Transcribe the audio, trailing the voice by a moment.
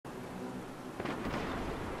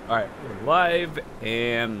Alright, we're live,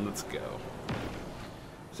 and let's go.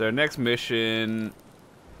 So our next mission,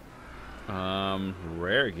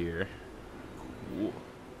 rare gear. Cool.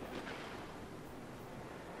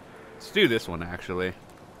 Let's do this one, actually.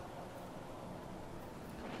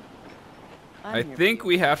 I think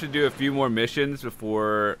we have to do a few more missions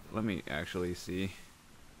before, let me actually see.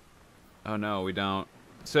 Oh no, we don't.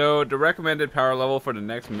 So the recommended power level for the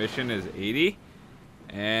next mission is 80.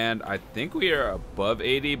 And I think we are above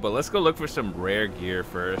 80, but let's go look for some rare gear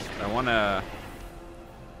first. I want to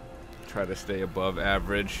try to stay above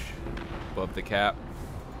average, above the cap.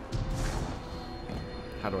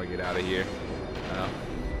 How do I get out of here? Oh.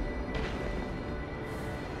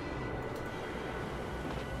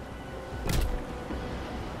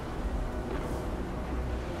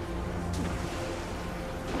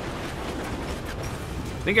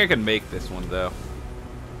 I think I can make this one, though.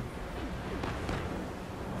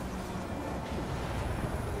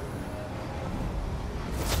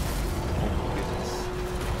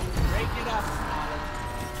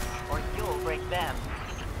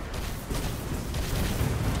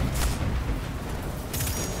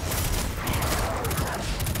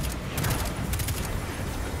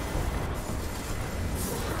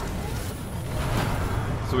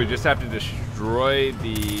 So we just have to destroy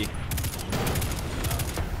the...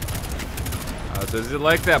 so is it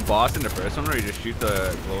like that boss in the first one where you just shoot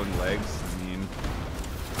the glowing legs? I mean...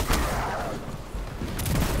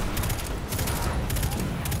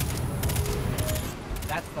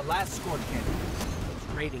 That's the last scored cannon.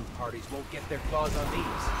 Those raiding parties won't get their claws on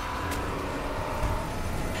these.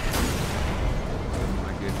 Oh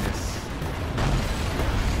my goodness.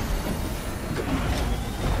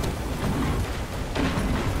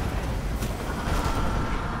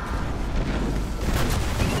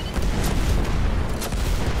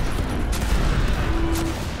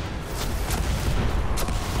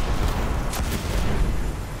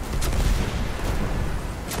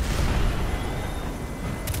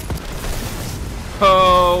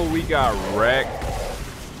 Oh, we got wrecked.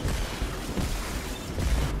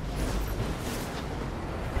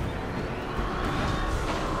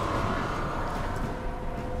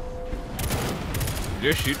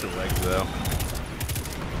 Just shoot the legs, though.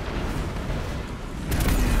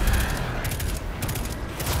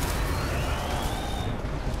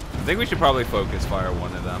 I think we should probably focus fire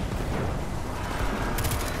one of them.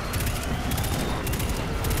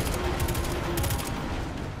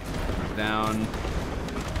 Down.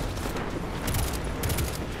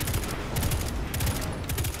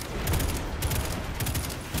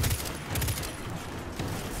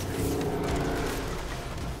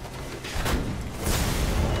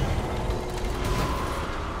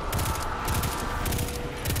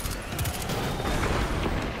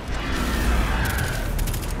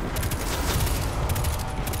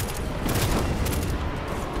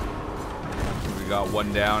 We got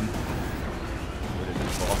one down. Where did it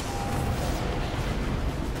fall?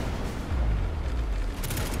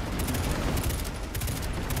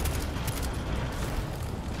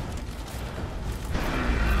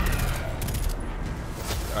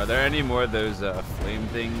 Are there any more of those flame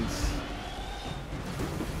things?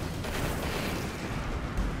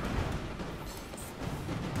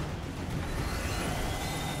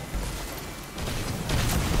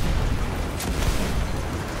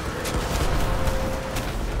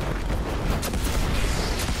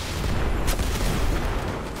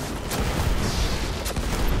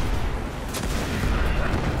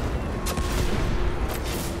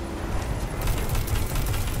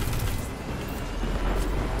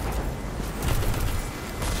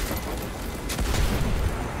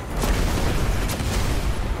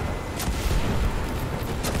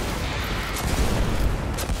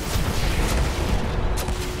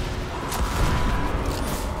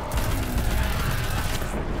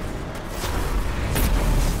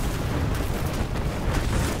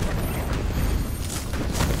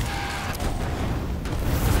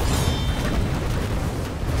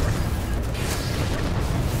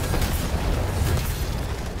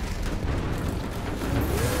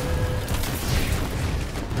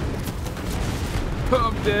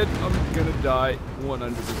 I'm dead. I'm gonna die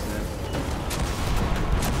 100%.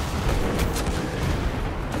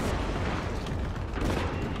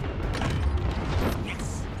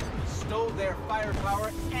 Yes! We stole their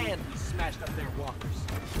firepower and we smashed up their walkers.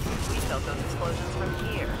 We felt those explosions from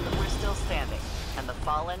here, but we're still standing, and the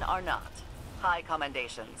fallen are not. High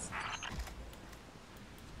commendations.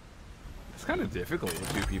 It's kind of difficult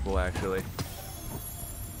with two people, actually.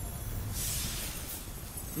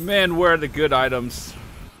 Man, where are the good items?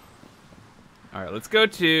 Alright, let's go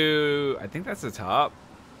to... I think that's the top.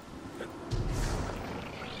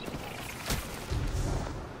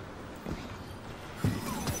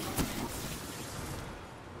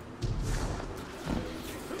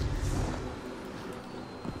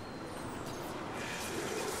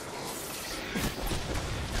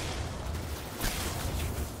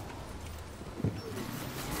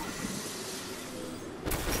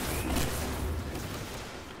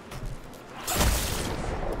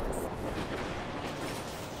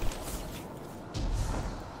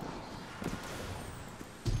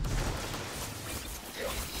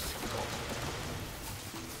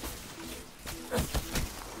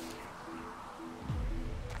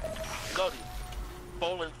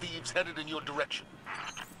 is headed in your direction.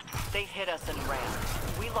 They hit us and ran.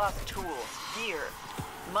 We lost tools, gear.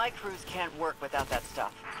 My crews can't work without that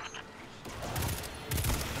stuff.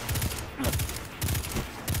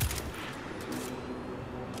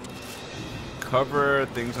 Cover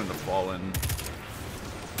things on the Fallen.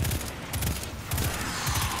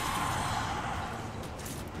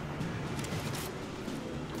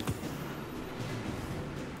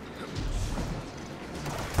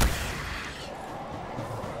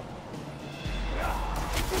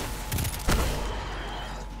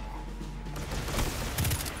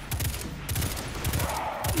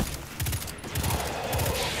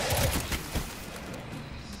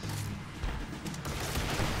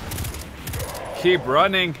 Keep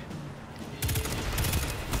running.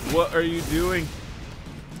 What are you doing?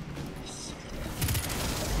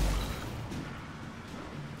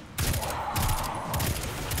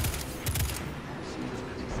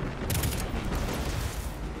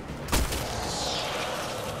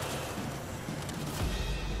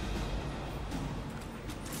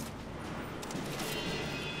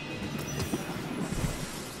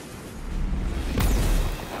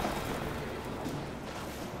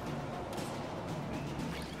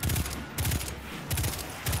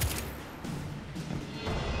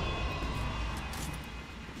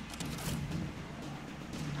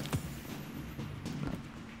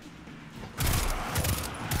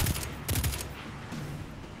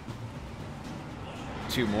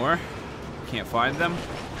 Two more. Can't find them.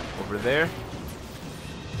 Over there.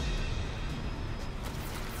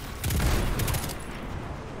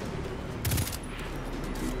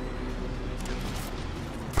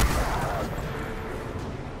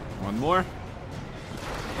 One more.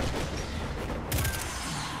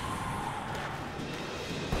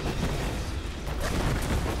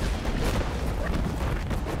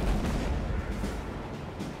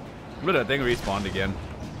 But that thing respawned again.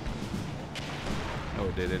 Oh,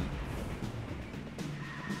 it didn't.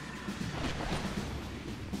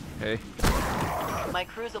 Hey. My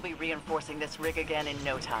crews will be reinforcing this rig again in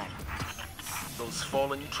no time. Those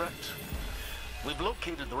fallen tracked? We've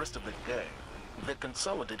located the rest of the gang. They're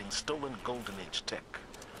consolidating stolen Golden Age tech.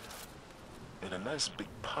 In a nice big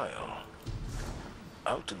pile.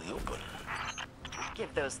 Out in the open.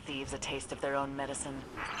 Give those thieves a taste of their own medicine.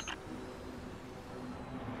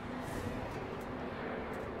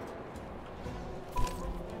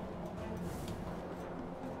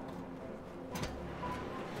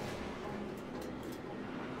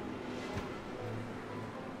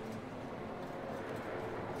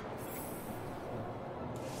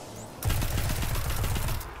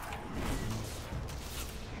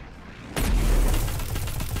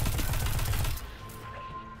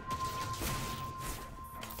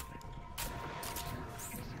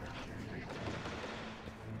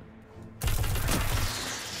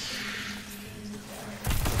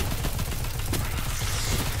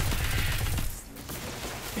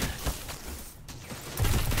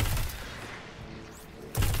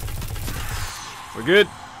 We're good.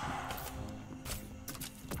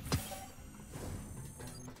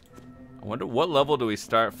 I wonder what level do we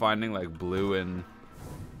start finding like blue and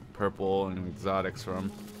purple and exotics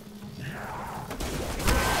from?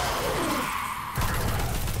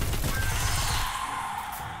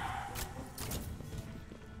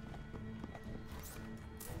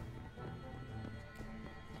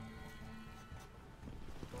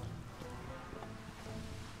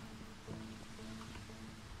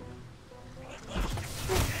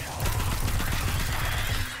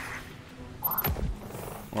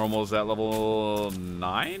 We're almost at level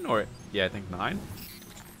 9, or yeah, I think 9.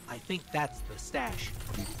 I think that's the stash.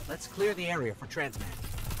 Let's clear the area for transmat.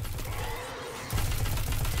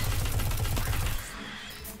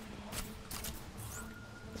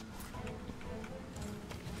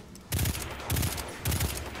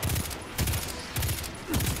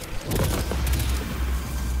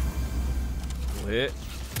 Lit.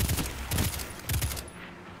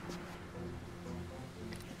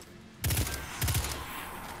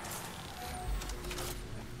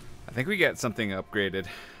 I think we get something upgraded.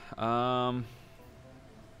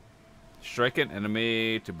 Strike an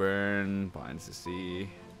enemy to burn, binds to see.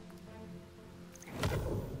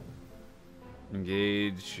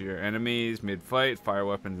 Engage your enemies mid-fight, fire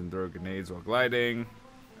weapons and throw grenades while gliding.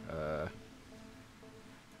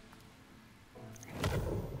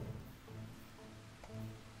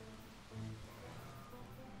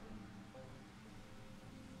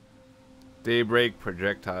 Daybreak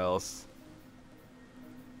projectiles.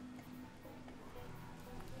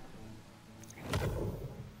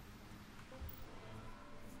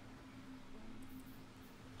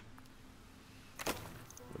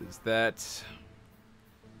 What is that?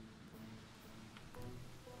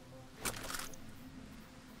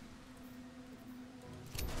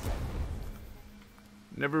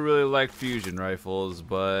 Never really liked fusion rifles,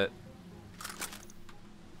 but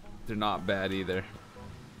they're not bad either.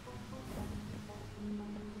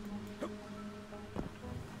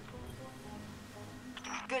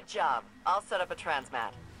 Good job. I'll set up a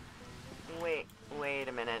transmat. Wait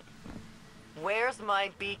a minute. Where's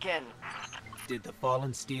my beacon? Did the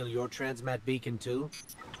Fallen steal your transmat beacon too?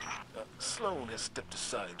 Sloane has stepped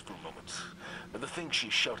aside for a moment. The thing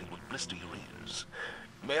she's shouting would blister your ears.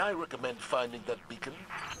 May I recommend finding that beacon?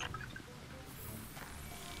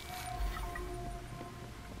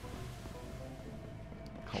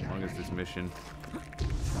 How long is this mission?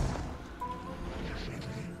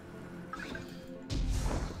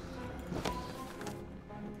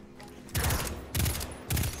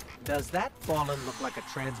 Does that Fallen look like a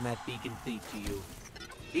transmat beacon thief to you?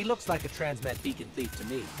 He looks like a transmat beacon thief to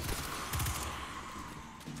me.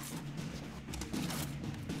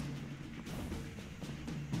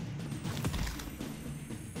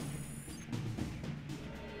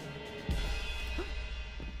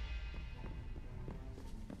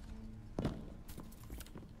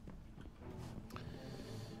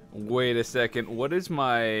 Wait a second. What is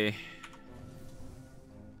my...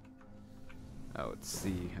 Oh, it's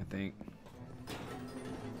C, I think.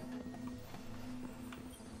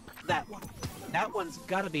 That one. That one's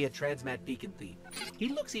gotta be a transmat beacon thief. He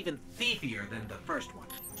looks even thiefier than the first one.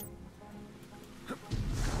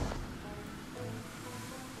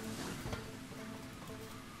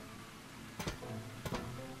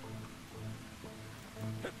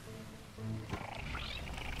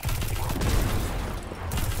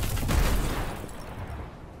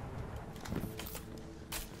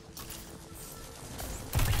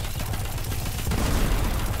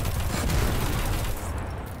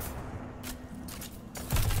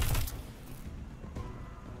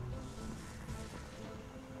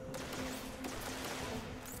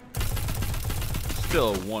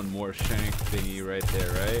 Still one more shank thingy right there,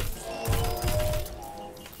 right?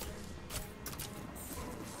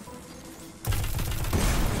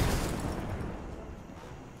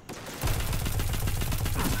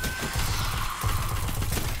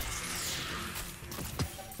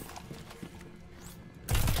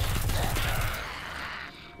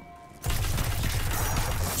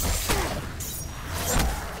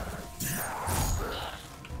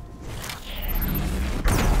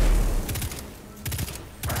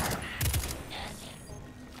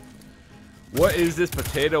 What is this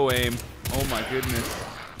potato aim? Oh my goodness.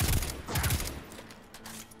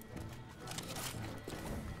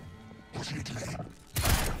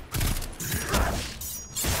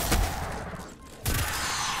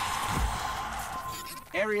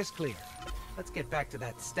 Area's clear. Let's get back to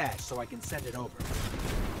that stash so I can send it over.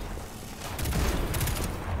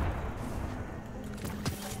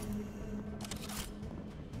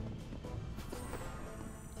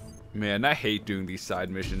 Man, I hate doing these side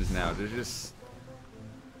missions now. They're just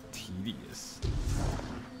tedious.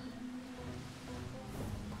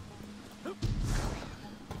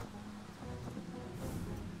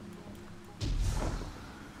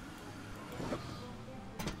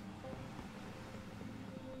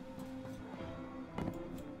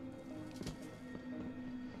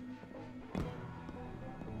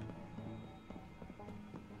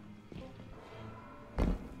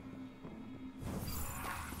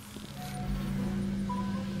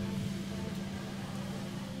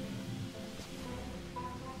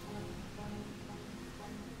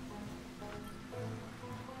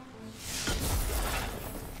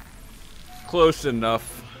 Close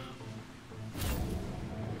enough.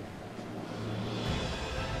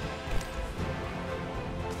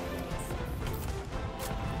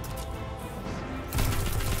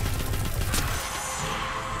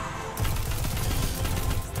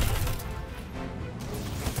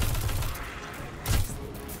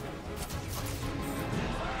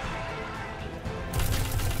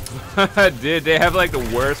 Dude, they have like the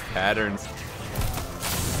worst patterns.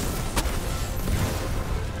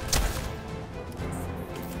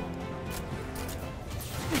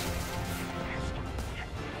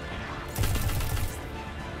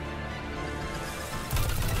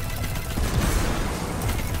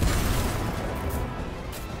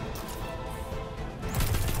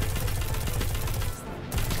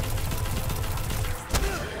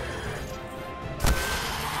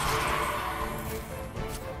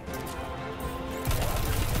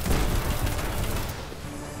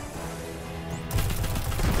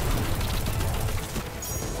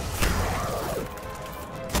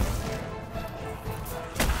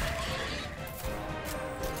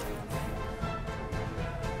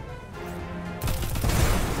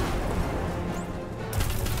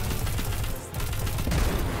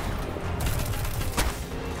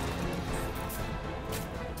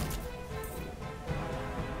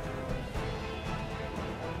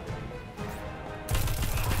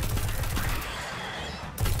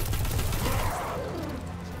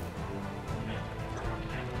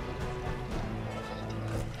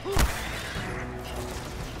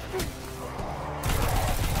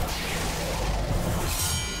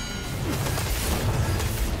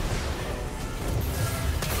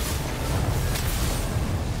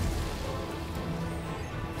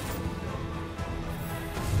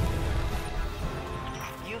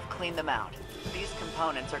 cleaned them out. These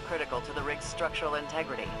components are critical to the rig's structural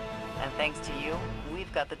integrity. And thanks to you,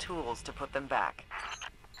 we've got the tools to put them back.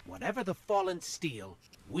 Whatever the Fallen steal,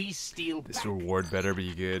 we steal This back. reward better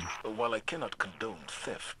be good. While I cannot condone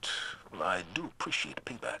theft, I do appreciate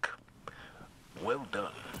payback. Well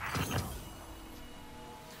done.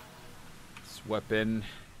 This weapon,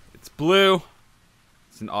 it's blue.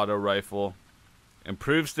 It's an auto rifle.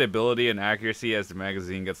 Improves stability and accuracy as the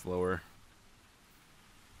magazine gets lower.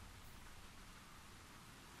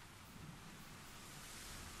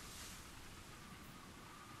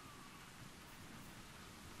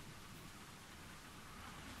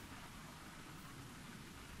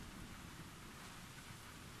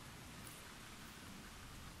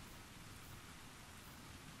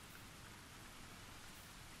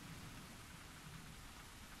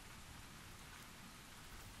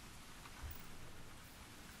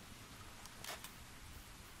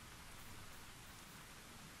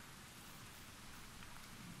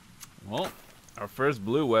 Well, our first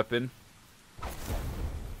blue weapon.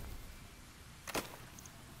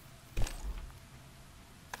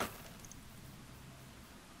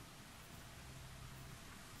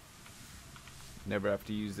 Never have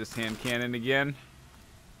to use this hand cannon again.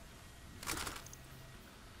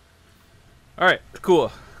 Alright,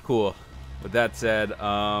 cool. With that said,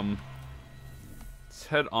 let's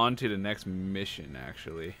head on to the next mission,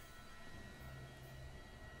 actually.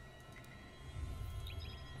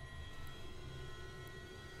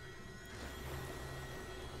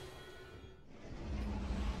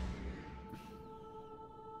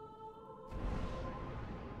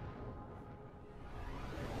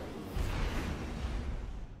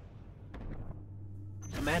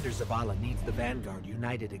 Commander Zavala needs the Vanguard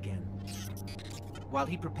united again. While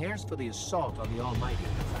he prepares for the assault on the Almighty,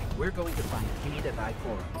 we're going to find Cade and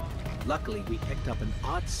Ikora. Luckily, we picked up an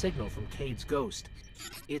odd signal from Cade's ghost.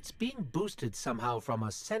 It's being boosted somehow from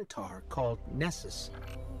a centaur called Nessus,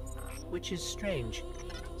 which is strange.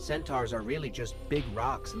 Centaurs are really just big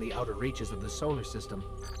rocks in the outer reaches of the solar system.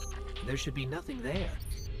 There should be nothing there.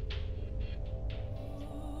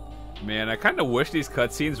 Man, I kind of wish these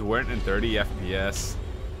cutscenes weren't in 30 FPS.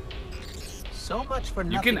 So much for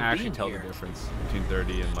nothing. You can actually being tell here. the difference between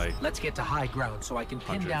 30 and like... Let's get to high ground so I can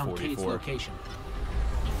pin down Cade's 144. location.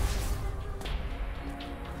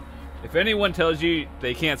 If anyone tells you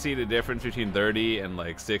they can't see the difference between 30 and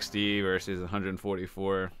like 60 versus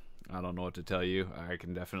 144, I don't know what to tell you. I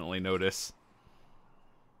can definitely notice.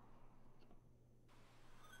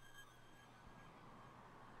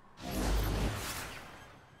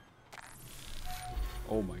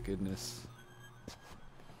 Oh my goodness.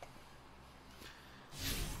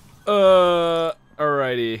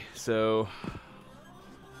 Alrighty, so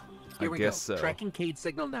Here I we guess go. so. Tracking Cade's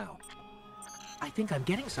signal now. I think I'm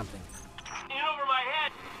getting something. In over my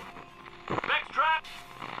head. Vex trap.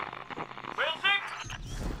 Rail sync.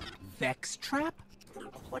 Vex trap?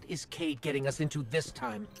 What is Cade getting us into this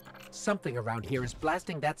time? Something around here is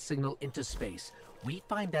blasting that signal into space. We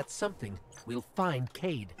find that something, we'll find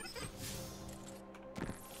Cade.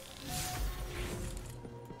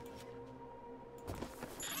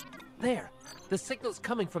 There! The signal's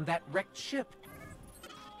coming from that wrecked ship.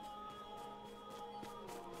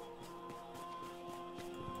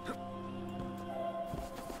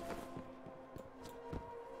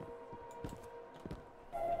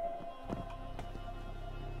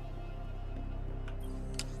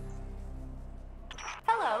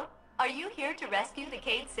 Hello. Are you here to rescue the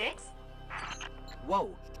Cade 6? Whoa,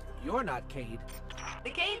 you're not Cade. The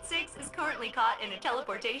Cade 6 is currently caught in a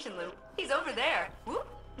teleportation loop. He's over there. Whoop.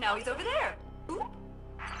 Now he's over there. Whoop.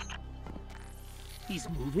 He's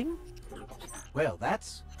moving? Well,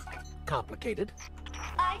 that's complicated.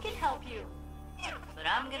 I can help you. But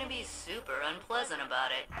I'm gonna be super unpleasant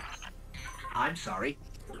about it. I'm sorry.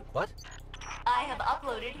 What? I have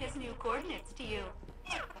uploaded his new coordinates to you.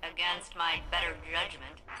 Against my better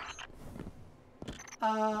judgment.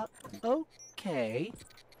 Okay.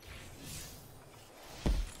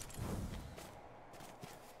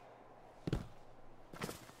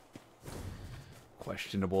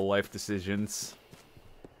 Questionable life decisions.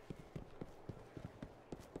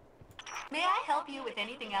 May I help you with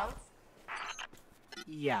anything else?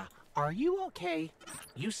 Yeah. Are you okay?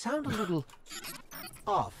 You sound a little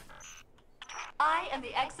off. I am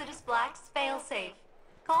the Exodus Black's failsafe.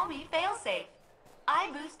 Call me failsafe.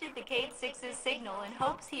 I boosted the Cade 6's signal in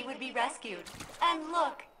hopes he would be rescued. And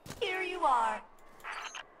look, here you are.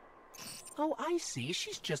 Oh, I see.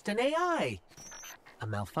 She's just an AI. A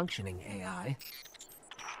malfunctioning AI.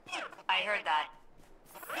 I heard that.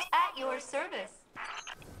 At your service.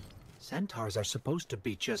 Centaurs are supposed to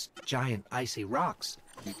be just giant icy rocks.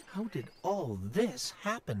 How did all this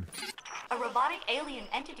happen? A robotic alien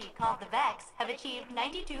entity called the Vex have achieved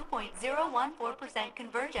 92.014%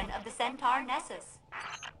 conversion of the Centaur Nessus.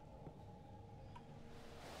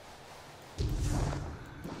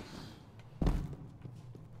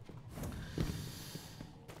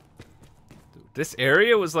 This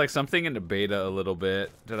area was like something in the beta a little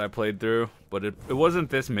bit that I played through, but it wasn't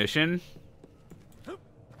this mission.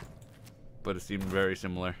 But it seemed very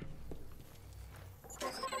similar.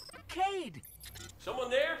 Cade! Someone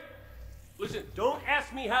there? Listen, don't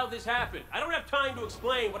ask me how this happened. I don't have time to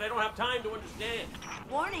explain what I don't have time to understand.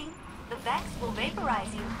 Warning, the Vex will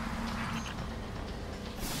vaporize you.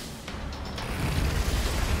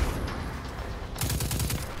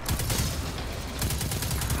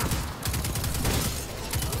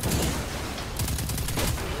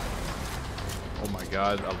 Oh my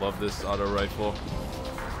god, I love this auto rifle.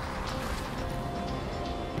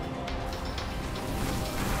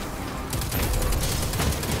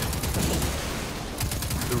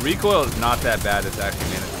 The recoil is not that bad, it's actually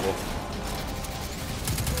manageable.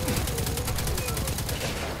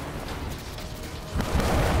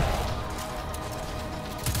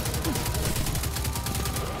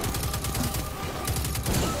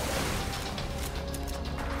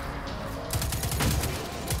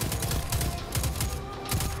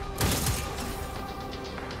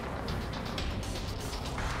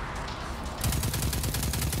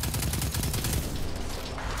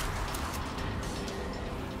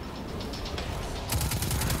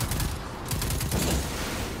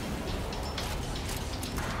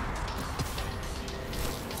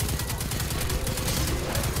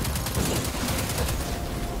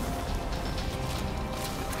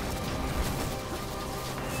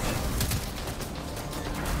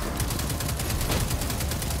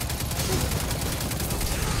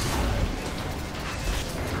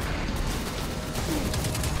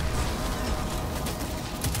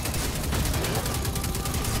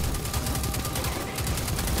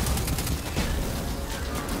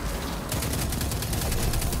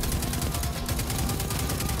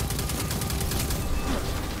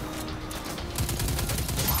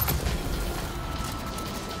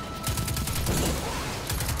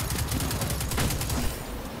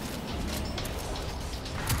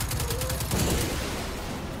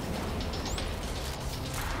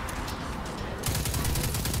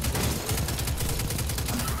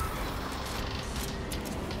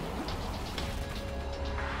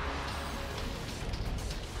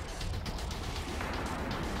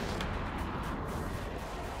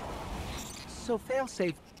 So,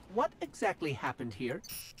 Failsafe, what exactly happened here?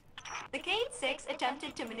 The Cade 6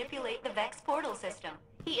 attempted to manipulate the Vex portal system.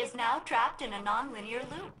 He is now trapped in a non-linear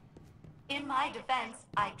loop. In my defense,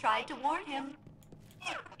 I tried to warn him.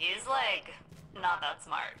 He's like, not that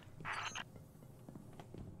smart.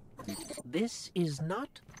 This is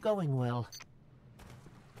not going well.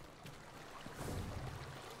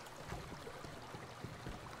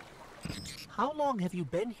 How long have you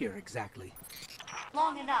been here exactly?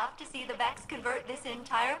 Long enough to see the Vex convert this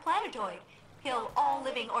entire planetoid, kill all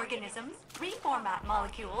living organisms, reformat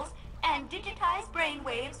molecules, and digitize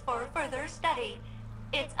brainwaves for further study.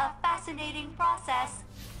 It's a fascinating process.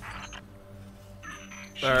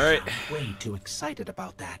 All right. Way too excited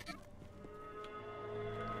about that.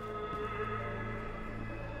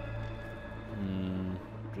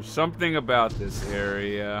 There's something about this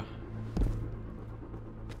area.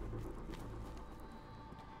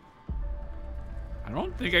 I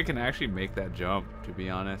don't think I can actually make that jump, to be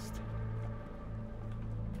honest.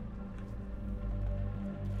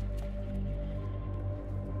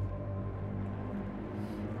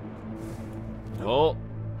 Oh.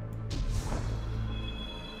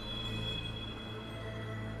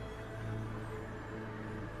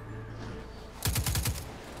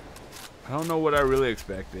 I don't know what I really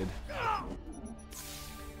expected.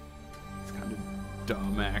 It's kind of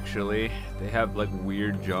dumb, actually. They have like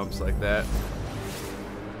weird jumps like that.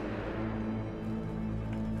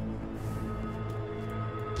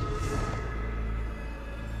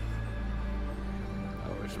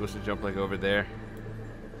 Oh, we're supposed to jump like over there.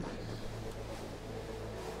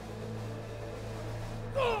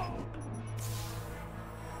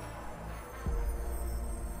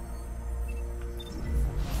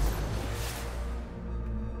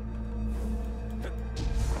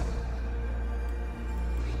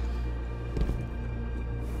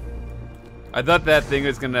 I thought that thing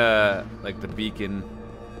was gonna, like the beacon.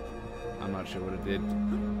 I'm not sure what it did.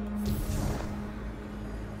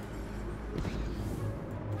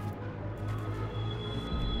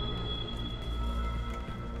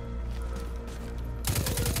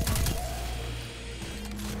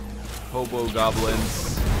 Hobo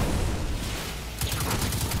goblins.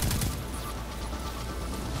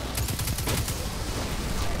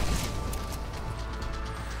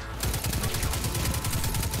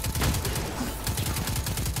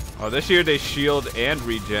 Oh, this year they shield and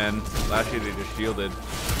regen. Last year they just shielded.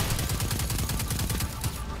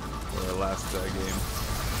 For the last game.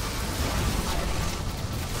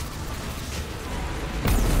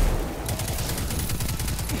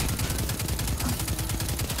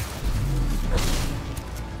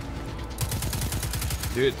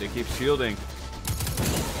 Dude, they keep shielding.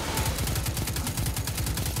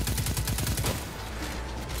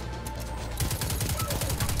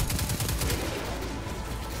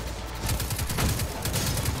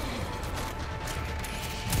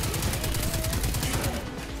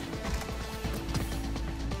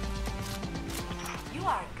 You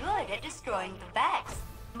are good at destroying the Vex.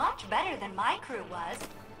 Much better than my crew was.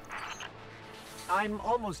 I'm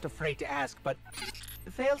almost afraid to ask, but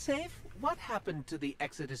failsafe, what happened to the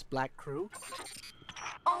Exodus Black crew?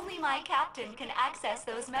 Only my captain can access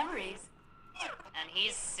those memories. And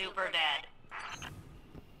he's super dead.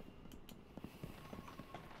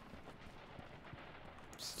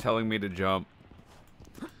 It's telling me to jump.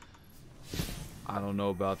 I don't know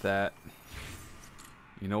about that.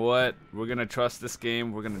 You know what? We're gonna trust this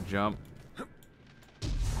game. We're gonna jump.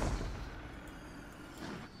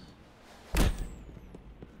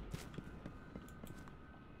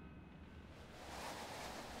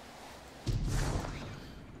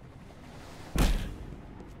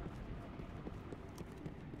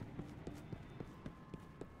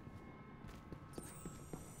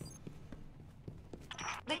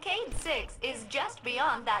 The Cade 6 is just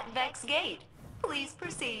beyond that Vex gate. Please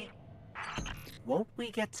proceed. Won't we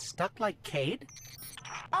get stuck like Cade?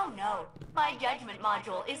 Oh no, my judgment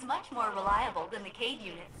module is much more reliable than the Cade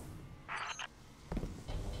units.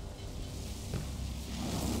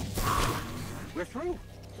 We're through.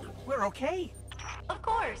 We're okay. Of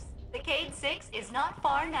course, the Cade 6 is not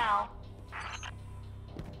far now.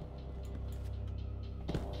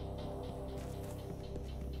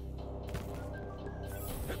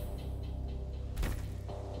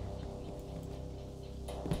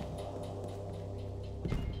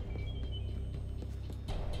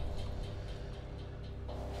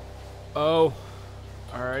 Oh,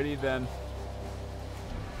 alrighty then.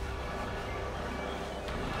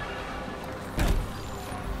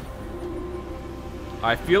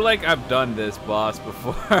 I feel like I've done this boss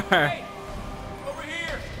before. Hey, over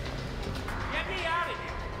here! Get me out of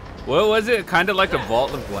here! What was it? Kind of like a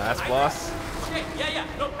Vault of Glass boss? Okay, yeah.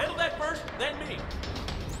 No, handle that first, then me.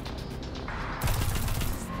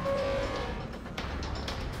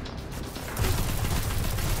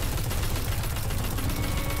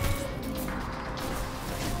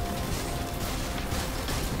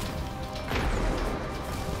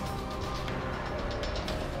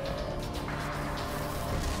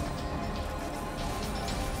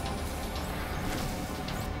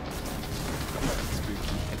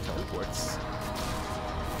 Teleports.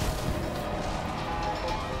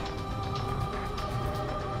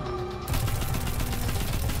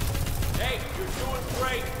 Hey, you're doing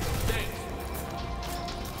great. Thanks.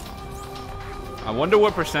 I wonder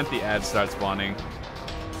what percent the ads start spawning.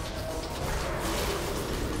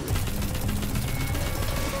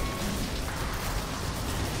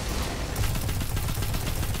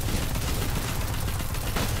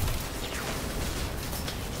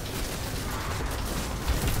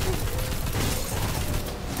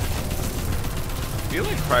 I feel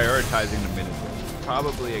like prioritizing the minutes is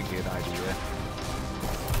probably a good idea.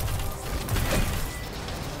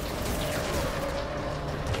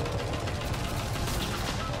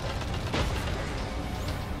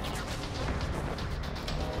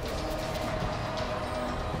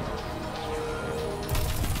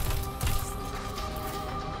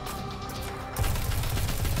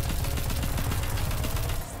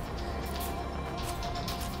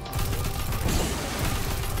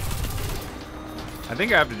 I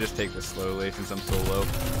think I have to just take this slowly since I'm so low.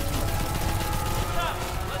 Stop!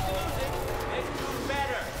 Let's lose it. Let's do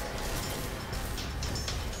better.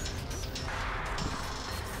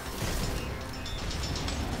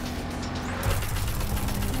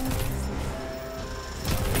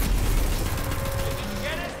 Did you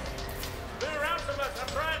get it? Been around so much. I'm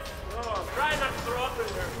trying not to throw up in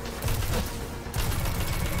here.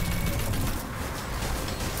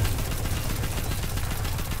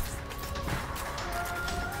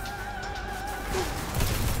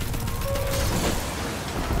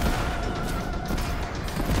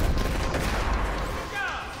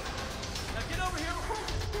 Now get over here before we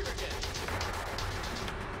disappear again.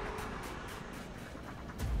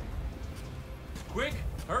 Quick,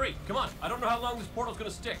 hurry, come on. I don't know how long this portal's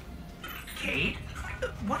gonna stick. Cade?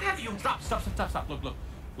 What have you... Stop. Look.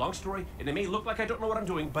 Long story, and it may look like I don't know what I'm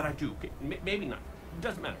doing, but I do. Okay, maybe not.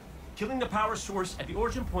 Doesn't matter. Killing the power source at the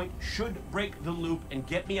origin point should break the loop and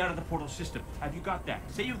get me out of the portal system. Have you got that?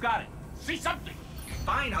 Say you've got it. Say something!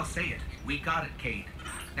 Fine, I'll say it. We got it, Cade.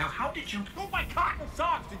 Now, how did you... Oh my cotton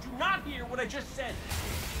socks! Did you not hear what I just said?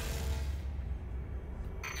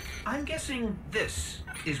 I'm guessing this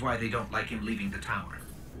is why they don't like him leaving the tower.